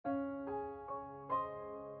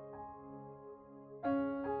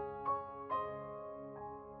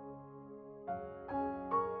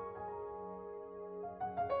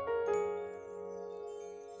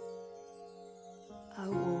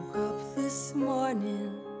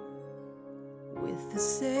morning with the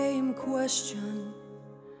same question.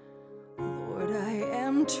 Lord, I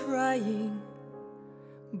am trying,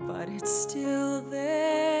 but it's still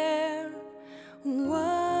there. Why,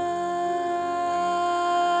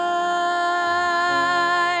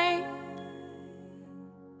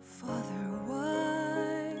 Father,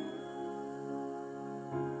 why?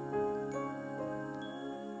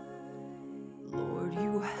 Lord,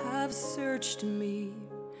 you have searched me.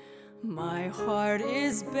 My heart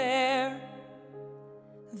is bare.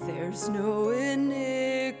 There's no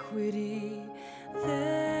iniquity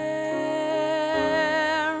there.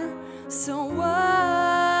 So why,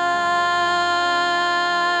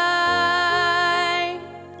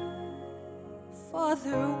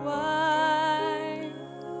 Father, why?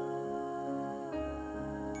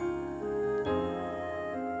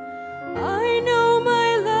 I know my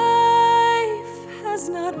life has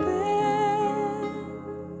not been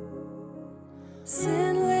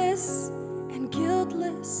sinless and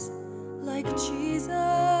guiltless like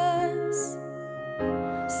Jesus.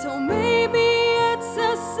 So maybe it's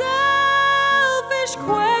a selfish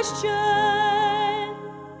question,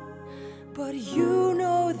 but you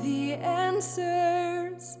know the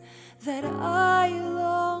answers that I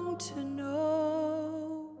long to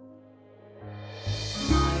know.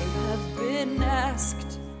 I have been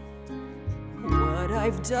asked what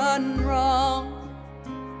I've done wrong.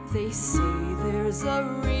 They say there's a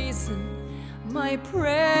reason my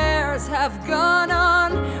prayers have gone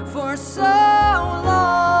on for so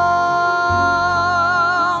long.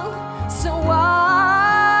 So why,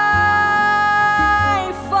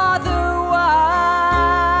 Father, why?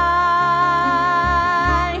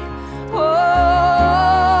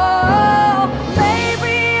 Oh,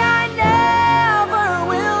 maybe I never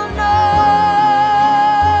will know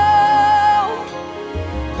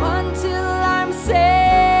until I'm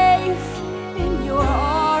safe in your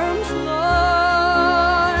arms,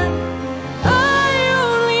 Lord. I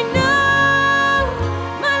only know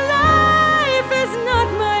my life is not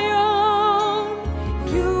my own.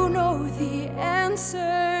 You know the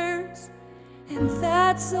answers, and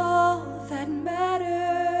that's all that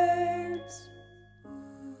matters.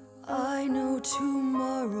 I know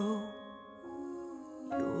tomorrow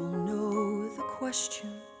you'll know the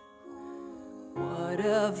question.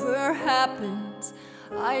 Whatever happens,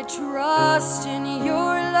 I trust in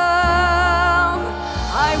your love.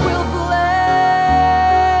 I will